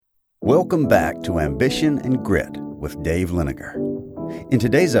Welcome back to Ambition and Grit with Dave Liniger. In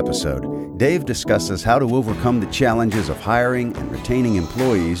today's episode, Dave discusses how to overcome the challenges of hiring and retaining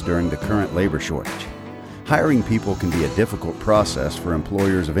employees during the current labor shortage. Hiring people can be a difficult process for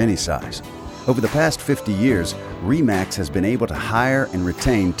employers of any size. Over the past 50 years, RE/MAX has been able to hire and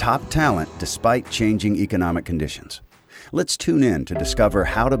retain top talent despite changing economic conditions. Let's tune in to discover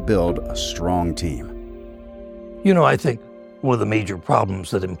how to build a strong team. You know, I think one of the major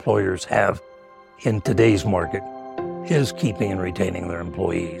problems that employers have in today's market is keeping and retaining their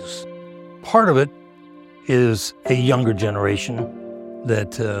employees. Part of it is a younger generation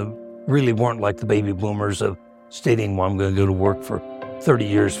that really weren't like the baby boomers of stating, well, I'm going to go to work for 30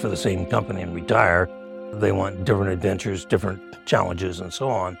 years for the same company and retire. They want different adventures, different challenges, and so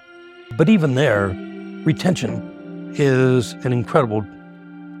on. But even there, retention is an incredible,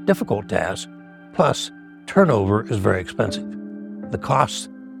 difficult task. Plus, turnover is very expensive. The cost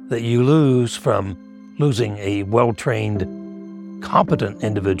that you lose from losing a well-trained, competent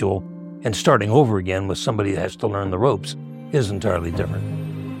individual and starting over again with somebody that has to learn the ropes is entirely different.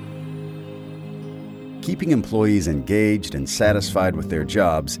 Keeping employees engaged and satisfied with their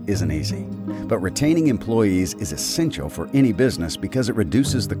jobs isn't easy, but retaining employees is essential for any business because it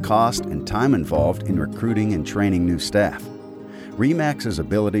reduces the cost and time involved in recruiting and training new staff. RE/MAX's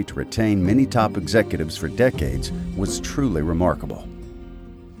ability to retain many top executives for decades was truly remarkable.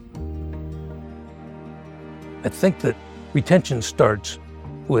 I think that retention starts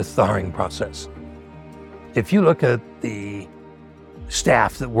with the hiring process. If you look at the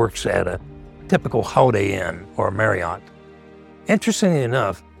staff that works at a typical Holiday Inn or a Marriott, interestingly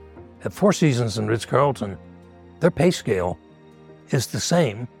enough, at Four Seasons and Ritz-Carlton, their pay scale is the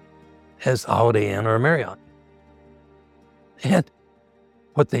same as the Holiday Inn or a Marriott. And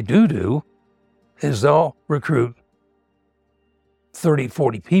what they do is they'll recruit 30,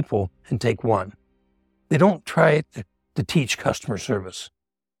 40 people and take one. They don't try to teach customer service.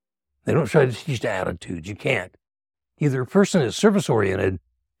 They don't try to teach attitudes. You can't. Either a person is service-oriented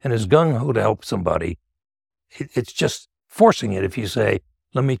and is gung-ho to help somebody. It's just forcing it if you say,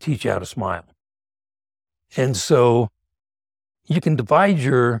 let me teach you how to smile. And so you can divide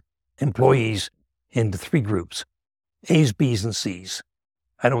your employees into three groups, A's, B's, and C's.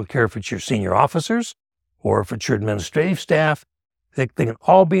 I don't care if it's your senior officers or if it's your administrative staff. They can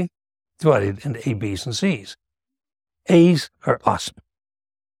all be divided into A, B's, and C's. A's are awesome.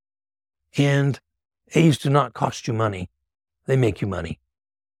 And A's do not cost you money. They make you money.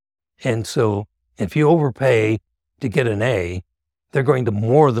 And so if you overpay to get an A, they're going to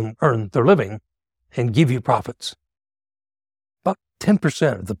more than earn their living and give you profits. About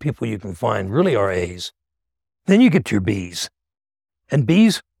 10% of the people you can find really are A's. Then you get to your B's. And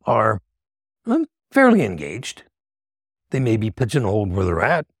B's are fairly engaged. They may be pigeonholed where they're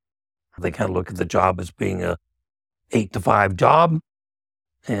at. They kind of look at the job as being a 8-to-5 job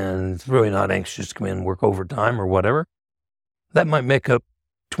and really not anxious to come in and work overtime or whatever. That might make up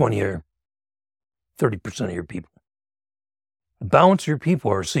 20 or 30% of your people. The balance of your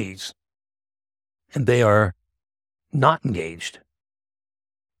people are C's, and they are not engaged.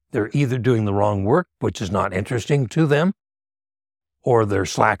 They're either doing the wrong work, which is not interesting to them, or they're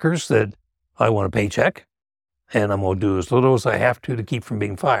slackers that I want a paycheck, and I'm going to do as little as I have to keep from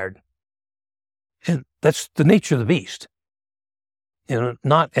being fired. And that's the nature of the beast. You know,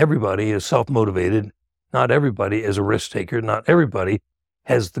 not everybody is self-motivated. Not everybody is a risk taker. Not everybody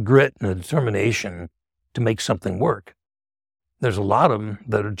has the grit and the determination to make something work. There's a lot of them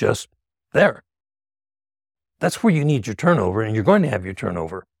that are just there. That's where you need your turnover, and you're going to have your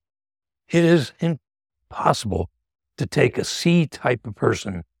turnover. It is impossible to take a C type of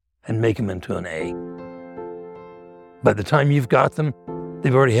person and make them into an A. By the time you've got them,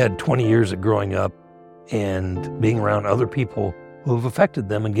 they've already had 20 years of growing up and being around other people who have affected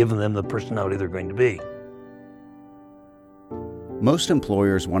them and given them the personality they're going to be. Most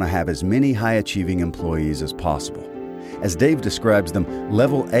employers want to have as many high-achieving employees as possible. As Dave describes them,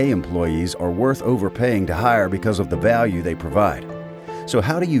 level A employees are worth overpaying to hire because of the value they provide. So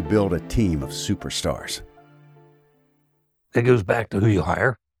how do you build a team of superstars? It goes back to who you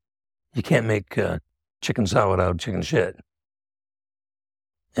hire. You can't make chicken salad out of chicken shit.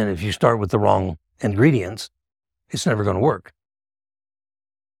 And if you start with the wrong ingredients, it's never going to work.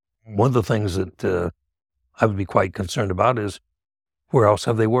 One of the things that I would be quite concerned about is, where else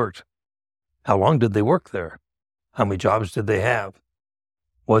have they worked? How long did they work there? How many jobs did they have?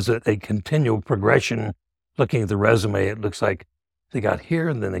 Was it a continual progression? Looking at the resume, it looks like they got here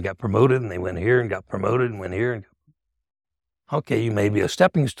and then they got promoted and they went here and got promoted and went here. Okay, you may be a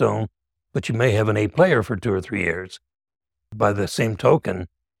stepping stone, but you may have an A player for 2 or 3 years. By the same token,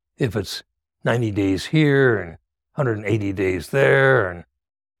 if it's 90 days here and 180 days there, and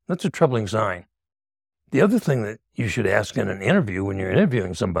that's a troubling sign. The other thing that you should ask in an interview when you're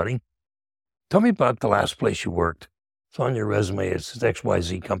interviewing somebody, tell me about the last place you worked. It's on your resume. It's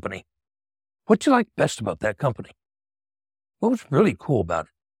XYZ company. What you like best about that company? What was really cool about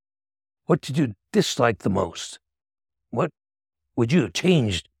it? What did you dislike the most? What would you have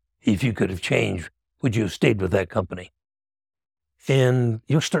changed if you could have changed? Would you have stayed with that company? And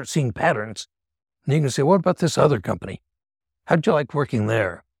you'll start seeing patterns. And you can say, what about this other company? How'd you like working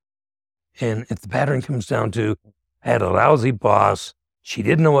there? And if the pattern comes down to, I had a lousy boss, she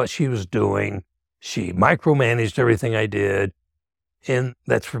didn't know what she was doing, she micromanaged everything I did, and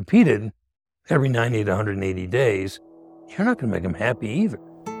that's repeated every 90 to 180 days, you're not going to make them happy either.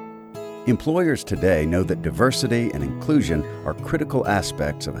 Employers today know that diversity and inclusion are critical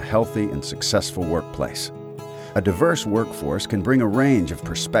aspects of a healthy and successful workplace. A diverse workforce can bring a range of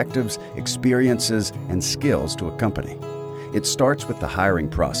perspectives, experiences, and skills to a company. It starts with the hiring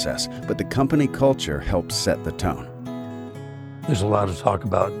process, but the company culture helps set the tone. There's a lot of talk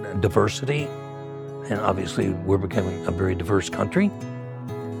about diversity, and obviously we're becoming a very diverse country.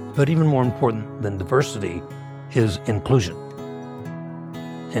 But even more important than diversity is inclusion.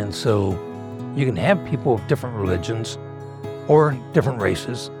 And so you can have people of different religions or different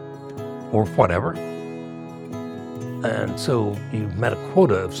races or whatever. And so you've met a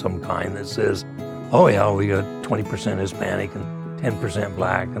quota of some kind that says, oh yeah, we got 20% Hispanic and 10%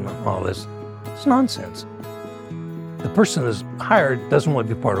 black and all this. It's nonsense. The person that's hired doesn't want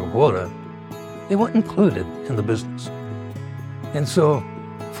to be part of a quota. They want included in the business. And so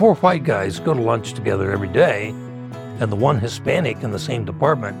 4 white guys go to lunch together every day, and the one Hispanic in the same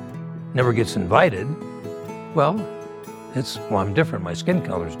department never gets invited. Well, I'm different. My skin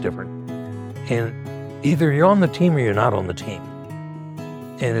color is different. And either you're on the team or you're not on the team.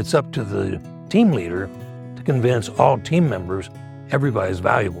 And it's up to the team leader to convince all team members everybody's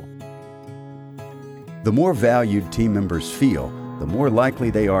valuable. The more valued team members feel, the more likely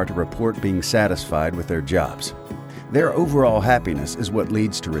they are to report being satisfied with their jobs. Their overall happiness is what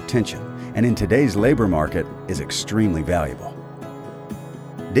leads to retention, and in today's labor market is extremely valuable.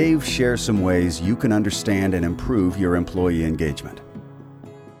 Dave shares some ways you can understand and improve your employee engagement.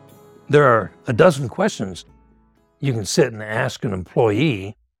 There are a dozen questions you can sit and ask an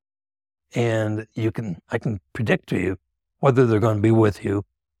employee, and I can predict to you whether they're going to be with you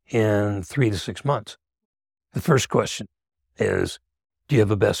in 3 to 6 months. The first question is, do you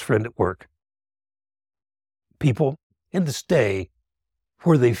have a best friend at work? People in this day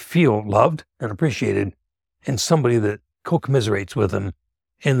where they feel loved and appreciated and somebody that co-commiserates with them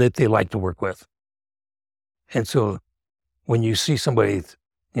and that they like to work with. And so when you see somebody,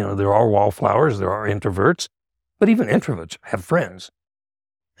 there are wallflowers, there are introverts, but even introverts have friends.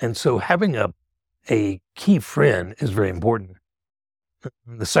 And so having a key friend is very important.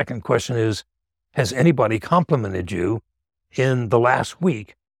 The second question is, has anybody complimented you in the last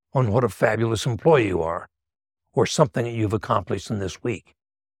week on what a fabulous employee you are, or something that you've accomplished in this week?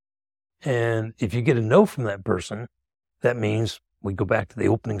 And if you get a no from that person, that means, we go back to the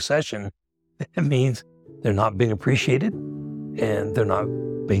opening session, it means they're not being appreciated and they're not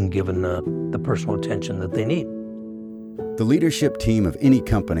being given the personal attention that they need. The leadership team of any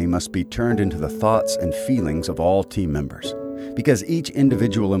company must be turned into the thoughts and feelings of all team members, because each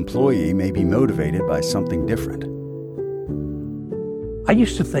individual employee may be motivated by something different. I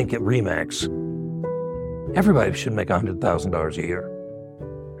used to think at RE/MAX, everybody should make $100,000 a year.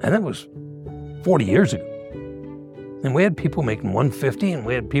 And that was 40 years ago. And we had people making $150 and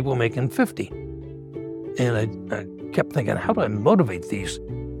we had people making $50. And I kept thinking, how do I motivate these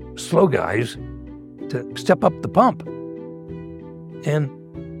slow guys to step up the pump? And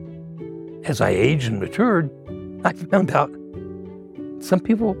as I aged and matured, I found out some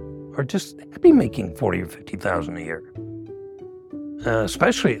people are just happy making $40,000 or $50,000 a year.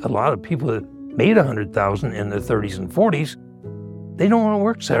 Especially a lot of people that made $100,000 in their 30s and 40s, they don't want to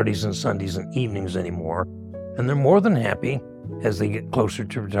work Saturdays and Sundays and evenings anymore. And they're more than happy, as they get closer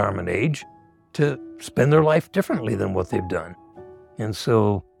to retirement age, to spend their life differently than what they've done. And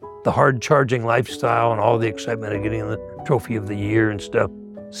so the hard charging lifestyle and all the excitement of getting the trophy of the year and stuff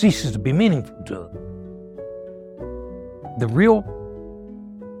ceases to be meaningful to them. The real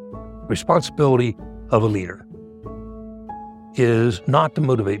responsibility of a leader is not to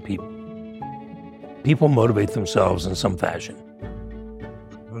motivate people. People motivate themselves in some fashion.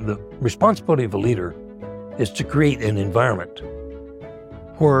 The responsibility of a leader is to create an environment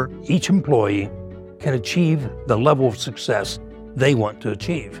where each employee can achieve the level of success they want to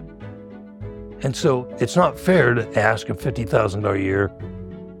achieve. And so it's not fair to ask a $50,000 a year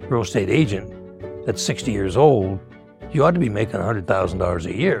real estate agent that's 60 years old, you ought to be making $100,000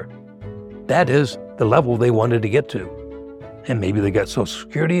 a year. That is the level they wanted to get to. And maybe they got Social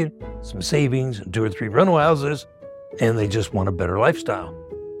Security, some savings, and 2 or 3 rental houses, and they just want a better lifestyle.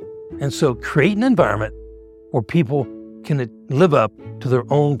 And so create an environment where people can live up to their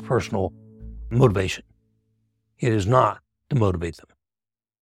own personal motivation. It is not to motivate them.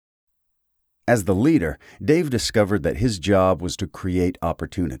 As the leader, Dave discovered that his job was to create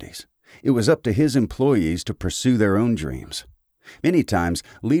opportunities. It was up to his employees to pursue their own dreams. Many times,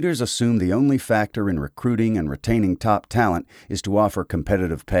 leaders assume the only factor in recruiting and retaining top talent is to offer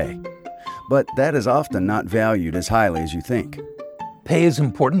competitive pay. But that is often not valued as highly as you think. Pay is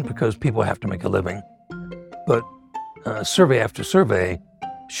important because people have to make a living. But survey after survey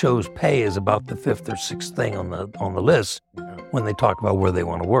shows pay is about the 5th or 6th thing on the list when they talk about where they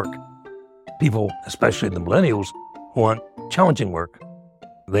want to work. People, especially the millennials, want challenging work.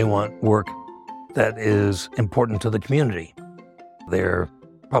 They want work that is important to the community. They're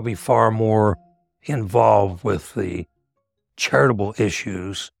probably far more involved with the charitable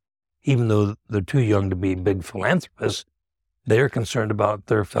issues, even though they're too young to be big philanthropists. They're concerned about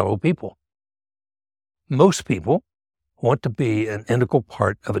their fellow people. Most people want to be an integral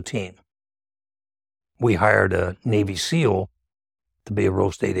part of a team. We hired a Navy SEAL to be a real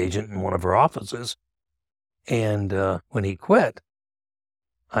estate agent in one of our offices. And when he quit,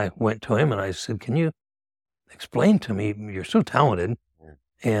 I went to him and I said, "Can you explain to me, you're so talented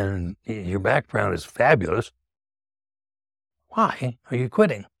and your background is fabulous. Why are you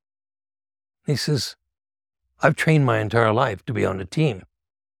quitting?" He says, "I've trained my entire life to be on a team.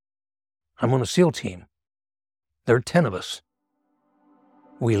 I'm on a SEAL team. There are 10 of us.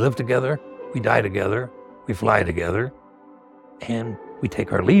 We live together, we die together, we fly together, and we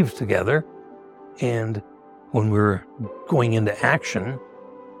take our leaves together. And when we're going into action,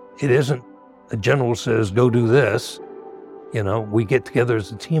 it isn't a general says, go do this. We get together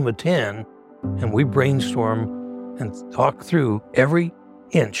as a team of 10 and we brainstorm and talk through every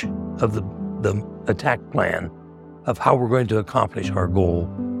inch of the attack plan of how we're going to accomplish our goal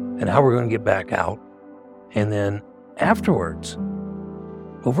and how we're going to get back out. And then afterwards,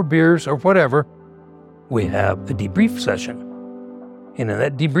 over beers or whatever, we have a debrief session. And in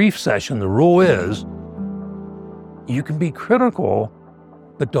that debrief session, the rule is you can be critical,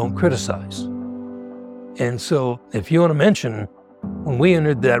 but don't criticize. And so if you want to mention, when we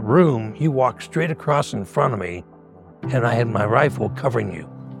entered that room, you walked straight across in front of me and I had my rifle covering you.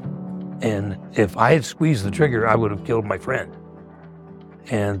 And if I had squeezed the trigger, I would have killed my friend.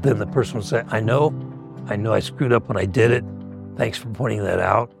 And then the person would say, I know I screwed up when I did it. Thanks for pointing that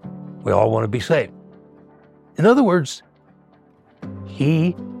out. We all want to be safe. In other words,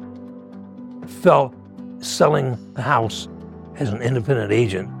 he felt selling the house as an independent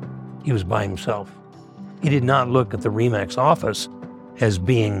agent, he was by himself. He did not look at the RE/MAX office as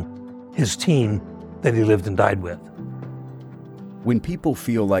being his team that he lived and died with. When people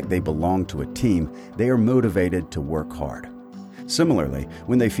feel like they belong to a team, they are motivated to work hard. Similarly,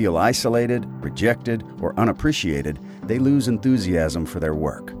 when they feel isolated, rejected, or unappreciated, they lose enthusiasm for their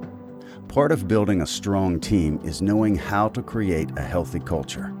work. Part of building a strong team is knowing how to create a healthy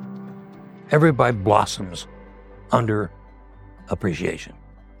culture. Everybody blossoms under appreciation.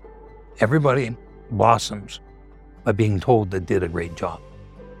 Everybody blossoms by being told they did a great job.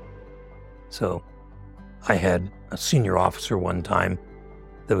 So I had a senior officer one time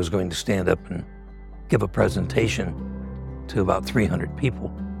that was going to stand up and give a presentation to about 300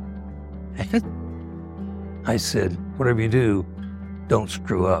 people. And I said, whatever you do, don't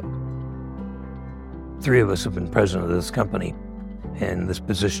screw up. 3 of us have been president of this company and this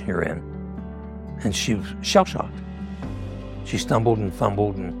position you're in. And she was shell-shocked. She stumbled and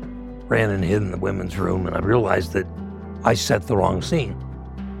fumbled and ran and hid in the women's room, and I realized that I set the wrong scene.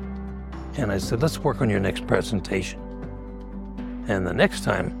 And I said, let's work on your next presentation. And the next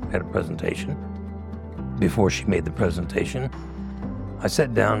time I had a presentation, before she made the presentation, I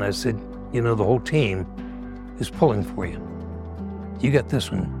sat down and I said, the whole team is pulling for you. You got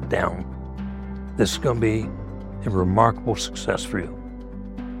this one down. This is going to be a remarkable success for you.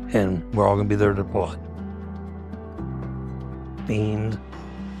 And we're all going to be there to applaud. Beamed,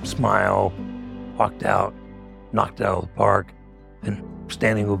 smile, walked out, knocked it out of the park, and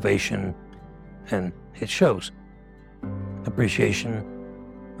standing ovation, and it shows. Appreciation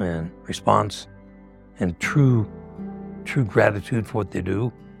and response and true gratitude for what they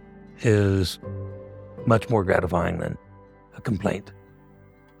do is much more gratifying than a complaint.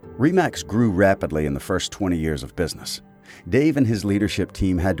 RE/MAX grew rapidly in the first 20 years of business. Dave and his leadership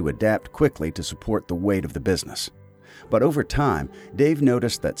team had to adapt quickly to support the weight of the business. But over time, Dave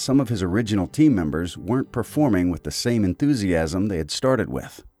noticed that some of his original team members weren't performing with the same enthusiasm they had started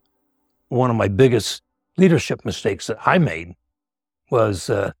with. One of my biggest leadership mistakes that I made was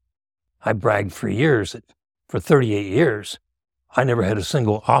I bragged for years that for 38 years, I never had a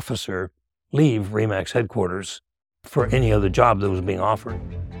single officer leave RE/MAX headquarters for any other job that was being offered.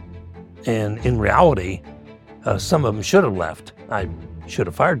 And in reality, some of them should have left. I should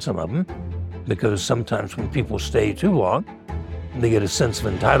have fired some of them, because sometimes when people stay too long, they get a sense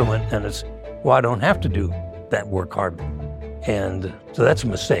of entitlement, and it's, well, I don't have to do that work hard. And so that's a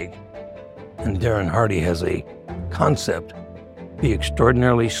mistake. And Darren Hardy has a concept: be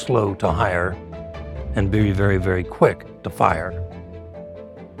extraordinarily slow to hire and be very, very quick to fire.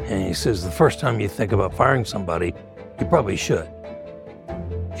 And he says the first time you think about firing somebody, you probably should.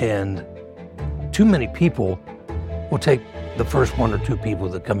 And too many people will take the first one or two people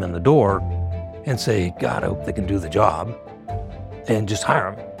that come in the door and say, God, I hope they can do the job, and just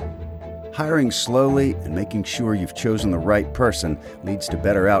hire them. Hiring slowly and making sure you've chosen the right person leads to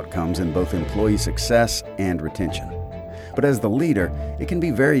better outcomes in both employee success and retention. But as the leader, it can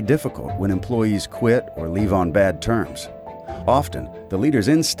be very difficult when employees quit or leave on bad terms. Often, the leader's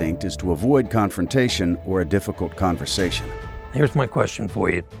instinct is to avoid confrontation or a difficult conversation. Here's my question for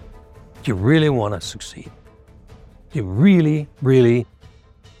you. Do you really want to succeed? Do you really, really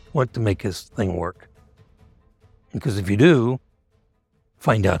want to make this thing work? Because if you do,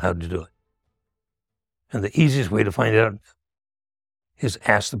 find out how to do it. And the easiest way to find out is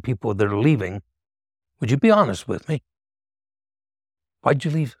ask the people that are leaving, would you be honest with me? Why'd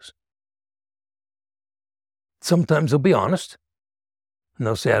you leave us? Sometimes they'll be honest, and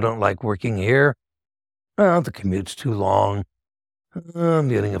they'll say, I don't like working here. Well, the commute's too long. I'm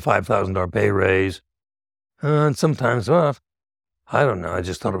getting a $5,000 pay raise. And sometimes, well, I don't know, I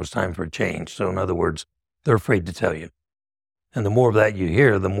just thought it was time for a change. So in other words, they're afraid to tell you. And the more of that you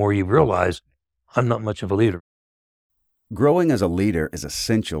hear, the more you realize, I'm not much of a leader. Growing as a leader is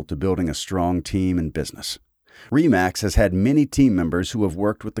essential to building a strong team and business. RE/MAX has had many team members who have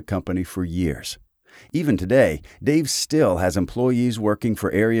worked with the company for years. Even today, Dave still has employees working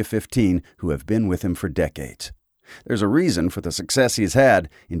for Area 15 who have been with him for decades. There's a reason for the success he's had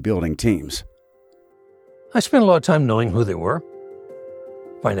in building teams. I spent a lot of time knowing who they were.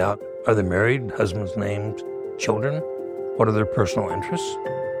 Find out, are they married, husbands named, children? What are their personal interests?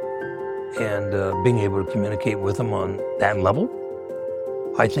 And being able to communicate with them on that level.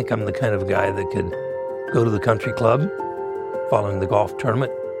 I think I'm the kind of guy that could go to the country club following the golf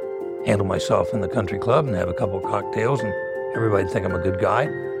tournament, handle myself in the country club and have a couple of cocktails, and everybody think I'm a good guy.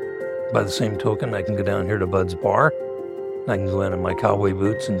 By the same token, I can go down here to Bud's Bar, and I can go in my cowboy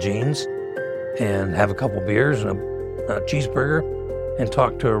boots and jeans and have a couple beers and a cheeseburger and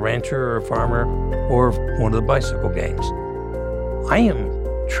talk to a rancher or a farmer or one of the bicycle gangs. I am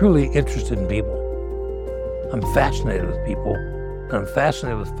truly interested in people. I'm fascinated with people, and I'm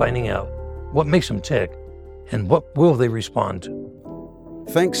fascinated with finding out what makes them tick and what will they respond to.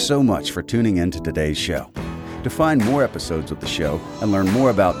 Thanks so much for tuning in to today's show. To find more episodes of the show and learn more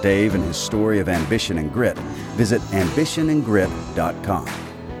about Dave and his story of ambition and grit, visit ambitionandgrit.com.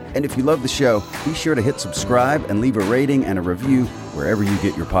 And if you love the show, be sure to hit subscribe and leave a rating and a review wherever you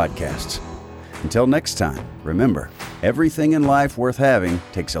get your podcasts. Until next time, remember, everything in life worth having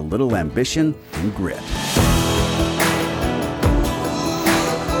takes a little ambition and grit.